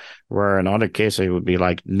protect you. Where in other cases, it would be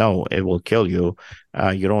like, no, it will kill you.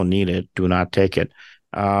 You don't need it. Do not take it.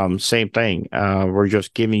 Same thing. We're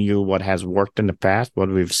just giving you what has worked in the past, what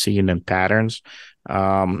we've seen in patterns.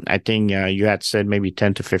 I think you had said maybe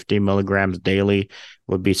 10 to 15 milligrams daily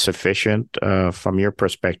would be sufficient from your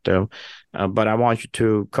perspective. But I want you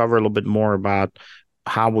to cover a little bit more about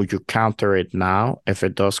how would you counter it now if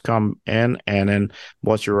it does come in, and then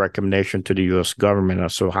what's your recommendation to the U.S. government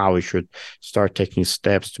as to how we should start taking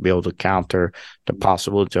steps to be able to counter the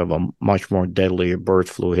possibility of a much more deadly bird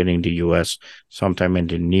flu hitting the U.S. sometime in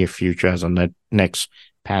the near future as a next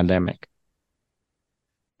pandemic?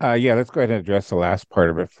 Yeah, let's go ahead and address the last part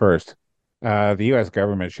of it first. The U.S.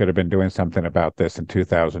 government should have been doing something about this in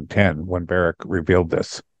 2010 when Barrick revealed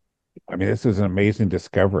this. I mean, this is an amazing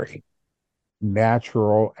discovery.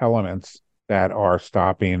 Natural elements that are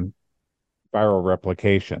stopping viral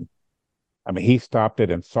replication. I mean, he stopped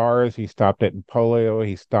it in SARS, he stopped it in polio,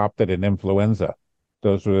 he stopped it in influenza.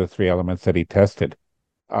 Those were the three elements that he tested.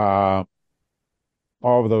 All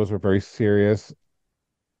of those were very serious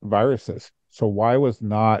viruses. So why was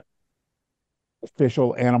not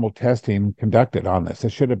official animal testing conducted on this?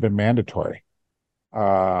 It should have been mandatory.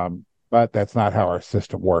 But that's not how our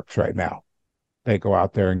system works right now. They go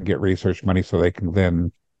out there and get research money so they can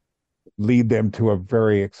then lead them to a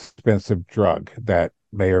very expensive drug that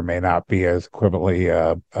may or may not be as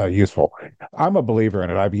equivalently useful. I'm a believer in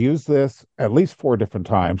it. I've used this at least 4 different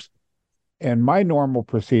times. And my normal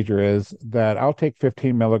procedure is that I'll take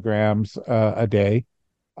 15 milligrams a day.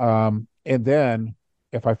 And then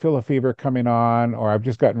if I feel a fever coming on or I've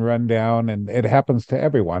just gotten run down, and it happens to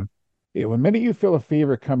everyone, the minute you feel a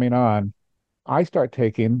fever coming on, I start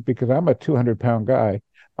taking, because I'm a 200-pound guy,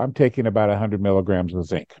 I'm taking about 100 milligrams of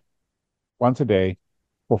zinc once a day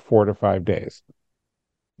for 4 to 5 days.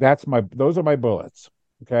 Those are my bullets.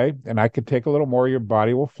 Okay. And I could take a little more. Your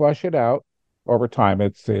body will flush it out over time.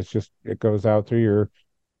 It's just, it goes out through your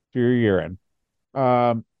urine.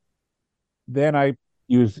 Then I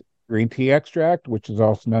use green tea extract, which is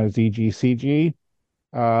also known as EGCG.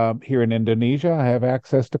 Here in Indonesia, I have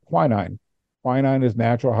access to quinine. Quinine is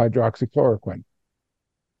natural hydroxychloroquine.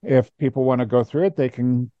 If people want to go through it, they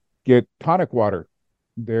can get tonic water.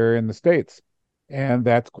 They're in the States, and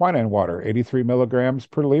that's quinine water, 83 milligrams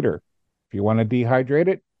per liter. If you want to dehydrate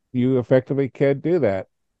it, you effectively can do that,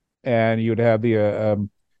 and you'd have the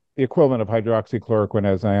equivalent of hydroxychloroquine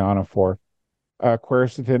as ionophore.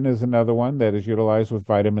 Quercetin is another one that is utilized with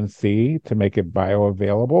vitamin C to make it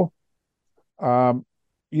bioavailable.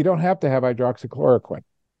 You don't have to have hydroxychloroquine,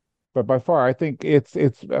 but by far, I think it's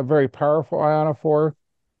a very powerful ionophore,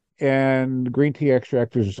 and green tea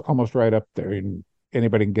extract is almost right up there. And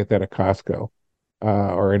anybody can get that at Costco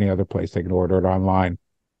or any other place. They can order it online.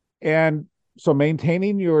 And so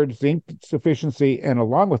maintaining your zinc sufficiency, and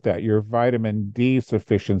along with that, your vitamin D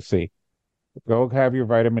sufficiency. Go have your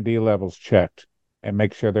vitamin D levels checked and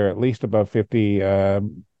make sure they're at least above 50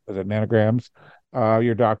 nanograms.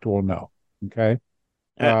 Your doctor will know. Okay.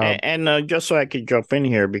 And just so I could jump in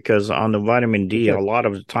here, because on the vitamin D, Sure. a lot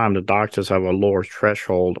of the time the doctors have a lower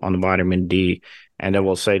threshold on the vitamin D, and they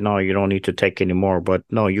will say, no, you don't need to take any more. But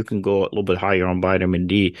no, you can go a little bit higher on vitamin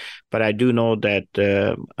D. But I do know that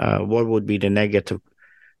what would be the negative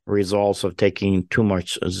results of taking too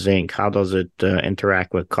much zinc? How does it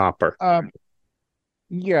interact with copper?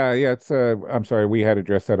 Yeah, it's I'm sorry, we had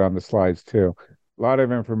addressed that on the slides too. A lot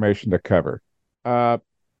of information to cover.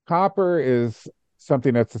 Copper is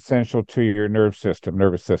something that's essential to your nervous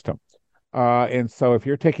system. And so if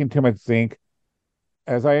you're taking too much zinc,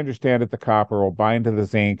 as I understand it, the copper will bind to the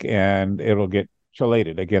zinc and it'll get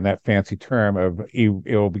chelated. Again, that fancy term of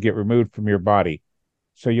it'll get removed from your body.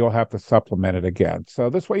 So you'll have to supplement it again. So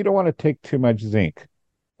this way you don't want to take too much zinc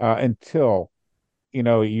until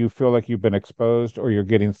you feel like you've been exposed or you're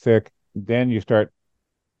getting sick. Then you start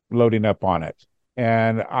loading up on it.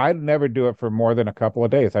 And I'd never do it for more than a couple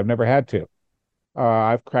of days. I've never had to.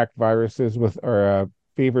 I've cracked viruses or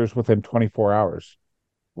fevers within 24 hours.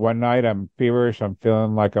 One night I'm feverish, I'm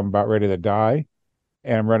feeling like I'm about ready to die,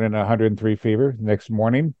 and I'm running 103 fever. Next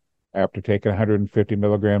morning, after taking 150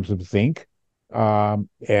 milligrams of zinc, and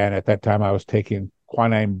at that time I was taking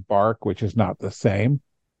quinine bark, which is not the same,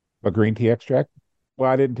 but green tea extract.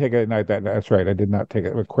 Well, I didn't take it at night. That's right. I did not take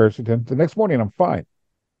it with quercetin. The next morning I'm fine.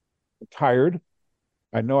 I'm tired.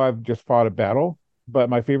 I know I've just fought a battle, but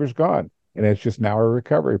my fever's gone. And it's just now a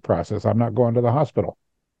recovery process. I'm not going to the hospital.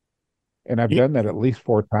 And I've done that at least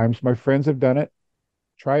 4 times. My friends have done it.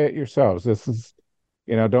 Try it yourselves. This is,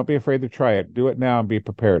 don't be afraid to try it. Do it now and be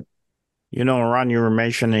prepared. Ron, you were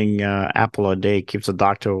mentioning apple a day keeps the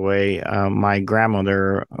doctor away. My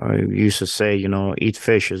grandmother used to say, eat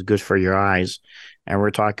fish is good for your eyes. And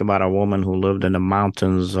we're talking about a woman who lived in the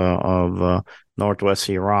mountains of northwest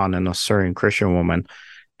Iran, and a Syrian Christian woman.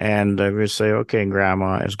 And we say, okay,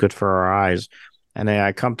 grandma, it's good for our eyes. And then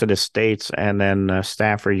I come to the States, and then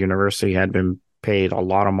Stanford University had been paid a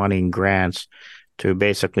lot of money in grants to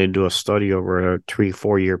basically do a study over a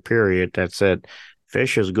 3-4 year period that said,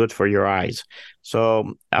 fish is good for your eyes.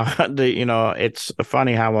 So, it's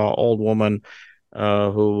funny how an old woman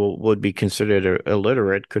who would be considered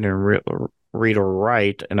illiterate, couldn't read or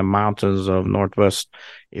write in the mountains of northwest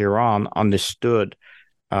Iran, understood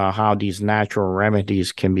how these natural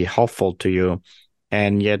remedies can be helpful to you.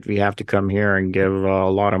 And yet we have to come here and give a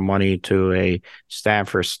lot of money to a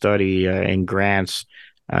Stanford study in grants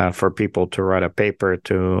for people to write a paper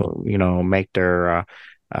to, make their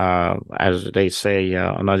as they say,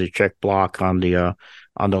 another check block on the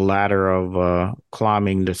ladder of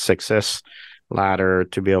climbing the success ladder,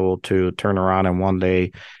 to be able to turn around and one day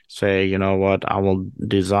say, you know what, I will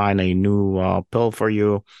design a new pill for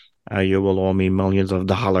you. You will owe me millions of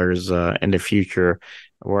dollars in the future,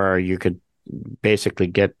 where you could basically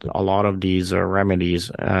get a lot of these remedies,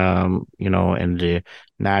 in the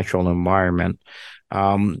natural environment.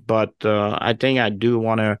 But I think I do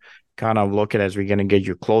want to kind of look at, as we're going to get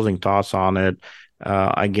your closing thoughts on it.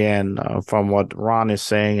 Again, from what Ron is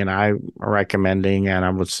saying, and I'm recommending, and I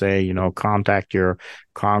would say, contact your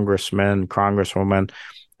congressman, congresswoman,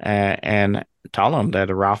 and tell them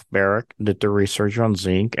that Ralph Baric did the research on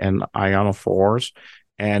zinc and ionophores,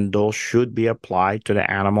 and those should be applied to the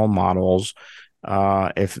animal models,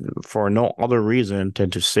 if for no other reason than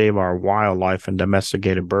to save our wildlife and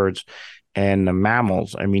domesticated birds and the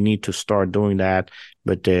mammals. And we need to start doing that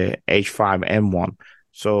with the H5N1,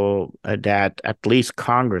 so that at least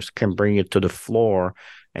Congress can bring it to the floor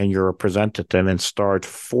and your representative and start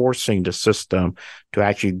forcing the system to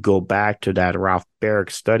actually go back to that Ralph Baric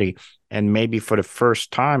study. And maybe for the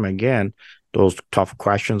first time, again, those tough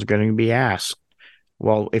questions are going to be asked.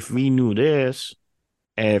 Well, if we knew this,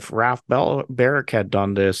 if Ralph Baric had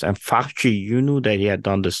done this, and Fauci, you knew that he had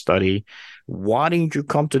done this study, why didn't you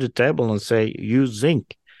come to the table and say, use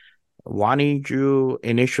zinc? Why didn't you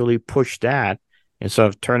initially push that instead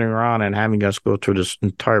of turning around and having us go through this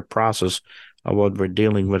entire process of what we're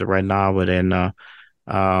dealing with right now within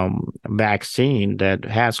vaccine that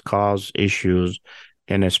has caused issues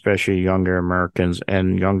in especially younger Americans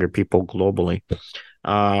and younger people globally?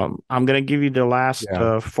 I'm going to give you the last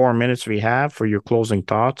 4 minutes we have for your closing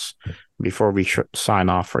thoughts before we sign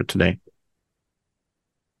off for today.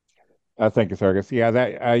 Thank you, Sargis. Yeah,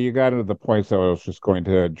 that you got into the points that I was just going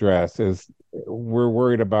to address. Is we're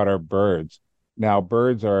worried about our birds. Now,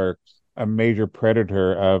 birds are a major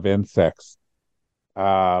predator of insects.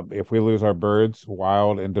 If we lose our birds,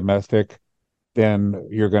 wild and domestic, then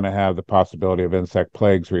you're going to have the possibility of insect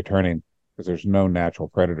plagues returning, because there's no natural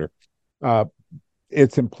predator.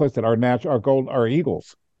 It's implicit. Our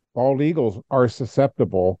eagles, bald eagles, are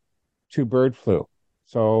susceptible to bird flu.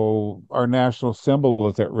 So our national symbol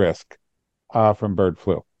is at risk from bird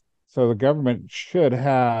flu. So the government should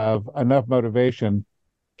have enough motivation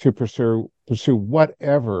to pursue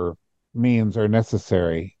whatever means are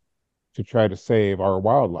necessary to try to save our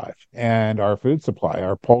wildlife and our food supply,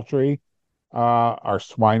 our poultry, our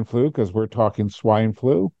swine flu, because we're talking swine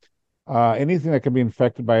flu. Anything that can be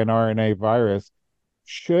infected by an RNA virus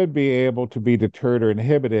should be able to be deterred or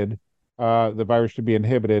inhibited. The virus should be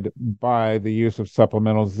inhibited by the use of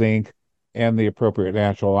supplemental zinc and the appropriate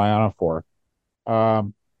natural ionophore.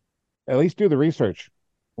 At least do the research.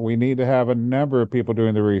 We need to have a number of people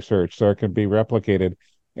doing the research so it can be replicated,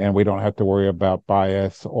 and we don't have to worry about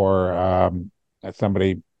bias or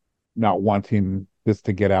somebody not wanting this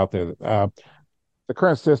to get out there. The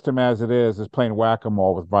current system as it is playing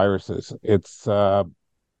whack-a-mole with viruses. It's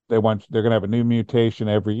they're going to have a new mutation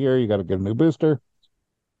every year. You got to get a new booster.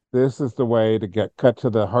 This is the way to get to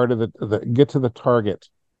the heart of get to the target,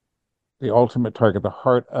 the ultimate target, the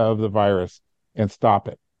heart of the virus, and stop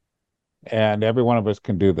it. And every one of us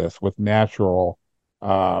can do this with natural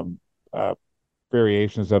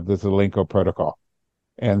variations of the Zelenko protocol.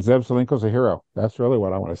 And Zev Zelenko's a hero. That's really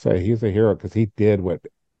what I want to say. He's a hero because he did what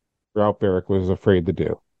Ralph Baric was afraid to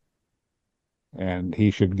do. And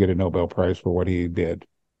he should get a Nobel Prize for what he did.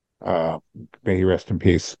 May he rest in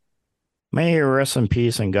peace. May he rest in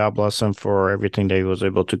peace, and God bless him for everything that he was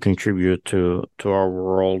able to contribute to our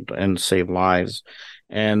world and save lives.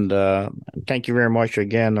 And thank you very much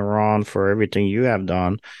again, Ron, for everything you have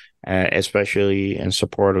done especially in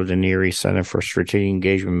support of the Near East Center for Strategic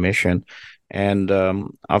Engagement Mission. And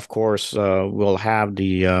of course, we'll have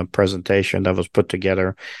the presentation that was put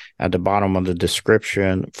together at the bottom of the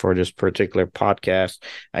description for this particular podcast.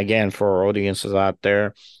 Again, for our audiences out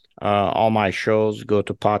there, all my shows go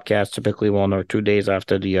to podcast typically 1 or 2 days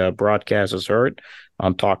after the broadcast is heard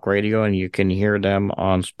on talk radio, and you can hear them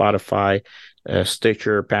on Spotify,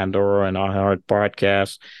 Stitcher, Pandora, and iHeart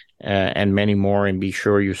Podcasts, and many more. And be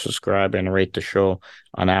sure you subscribe and rate the show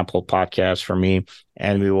on Apple Podcasts for me.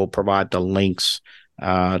 And we will provide the links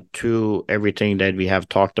to everything that we have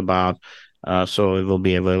talked about. So it will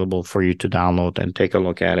be available for you to download and take a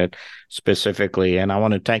look at it specifically. And I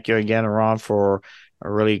want to thank you again, Ron, for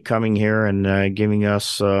really coming here and giving us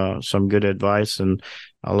some good advice. And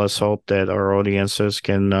let's hope that our audiences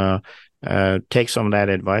can take some of that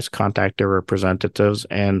advice, contact their representatives,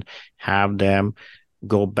 and have them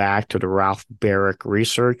go back to the Ralph Baric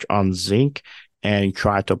research on zinc and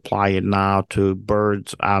try to apply it now to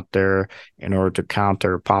birds out there in order to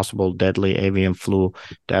counter possible deadly avian flu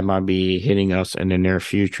that might be hitting us in the near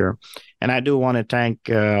future. And I do want to thank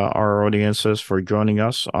our audiences for joining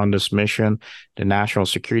us on this mission. The National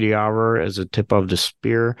Security Hour is the tip of the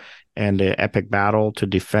spear and the epic battle to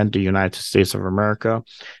defend the United States of America.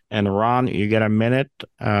 And Ron, you get a minute.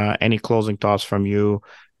 Any closing thoughts from you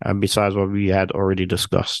besides what we had already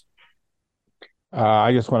discussed?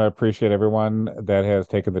 I just want to appreciate everyone that has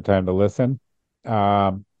taken the time to listen.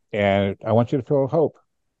 And I want you to feel hope.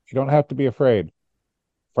 You don't have to be afraid.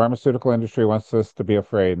 Pharmaceutical industry wants us to be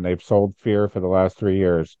afraid, and they've sold fear for the last 3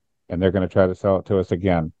 years, and they're going to try to sell it to us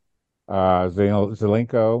again.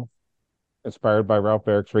 Zelenko, inspired by Ralph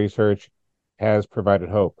Baric's research, has provided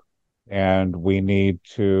hope, and we need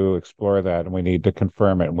to explore that, and we need to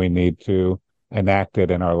confirm it, and we need to enact it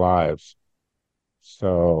in our lives.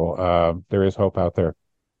 So there is hope out there.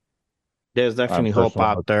 There's definitely hope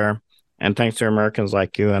out there. And thanks to Americans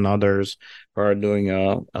like you and others who are doing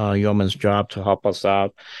a yeoman's job to help us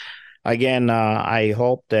out. Again, I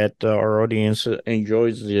hope that our audience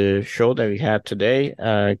enjoys the show that we had today.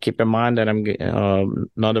 Keep in mind that I'm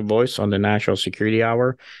another voice on the National Security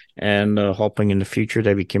Hour, and hoping in the future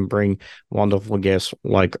that we can bring wonderful guests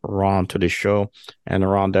like Ron to the show. And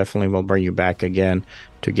Ron definitely will bring you back again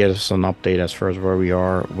to get us an update as far as where we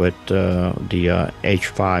are with the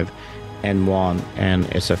H5N1 and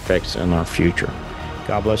its effects in our future.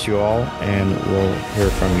 God bless you all, and we'll hear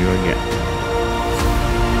from you again.